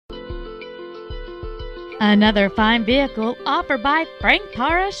Another fine vehicle offered by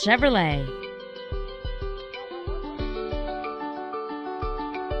FrankParraChevrolet.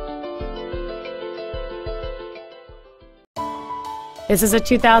 This is a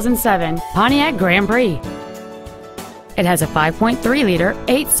 2007 Pontiac Grand Prix. It has a 5.3-liter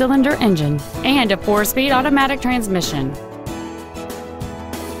 8-cylinder engine and a 4-speed automatic transmission.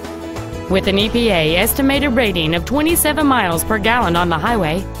 With an EPA estimated rating of 27 miles per gallon on the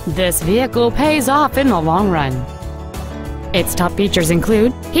highway, this vehicle pays off in the long run. Its top features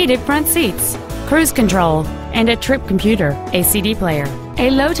include heated front seats, cruise control, and a trip computer, a CD player, a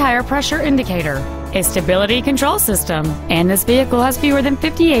low tire pressure indicator, a stability control system, and this vehicle has fewer than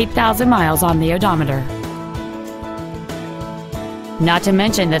 58,000 miles on the odometer. Not to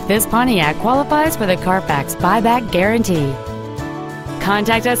mention that this Pontiac qualifies for the Carfax buyback guarantee.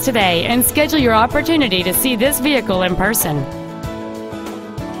 Contact us today and schedule your opportunity to see this vehicle in person.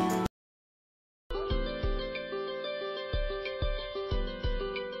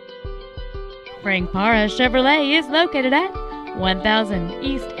 FrankParraChevrolet is located at 1000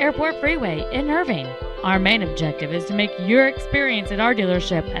 East Airport Freeway in Irving. Our main objective is to make your experience at our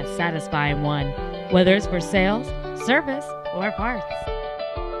dealership a satisfying one, whether it's for sales, service, or parts.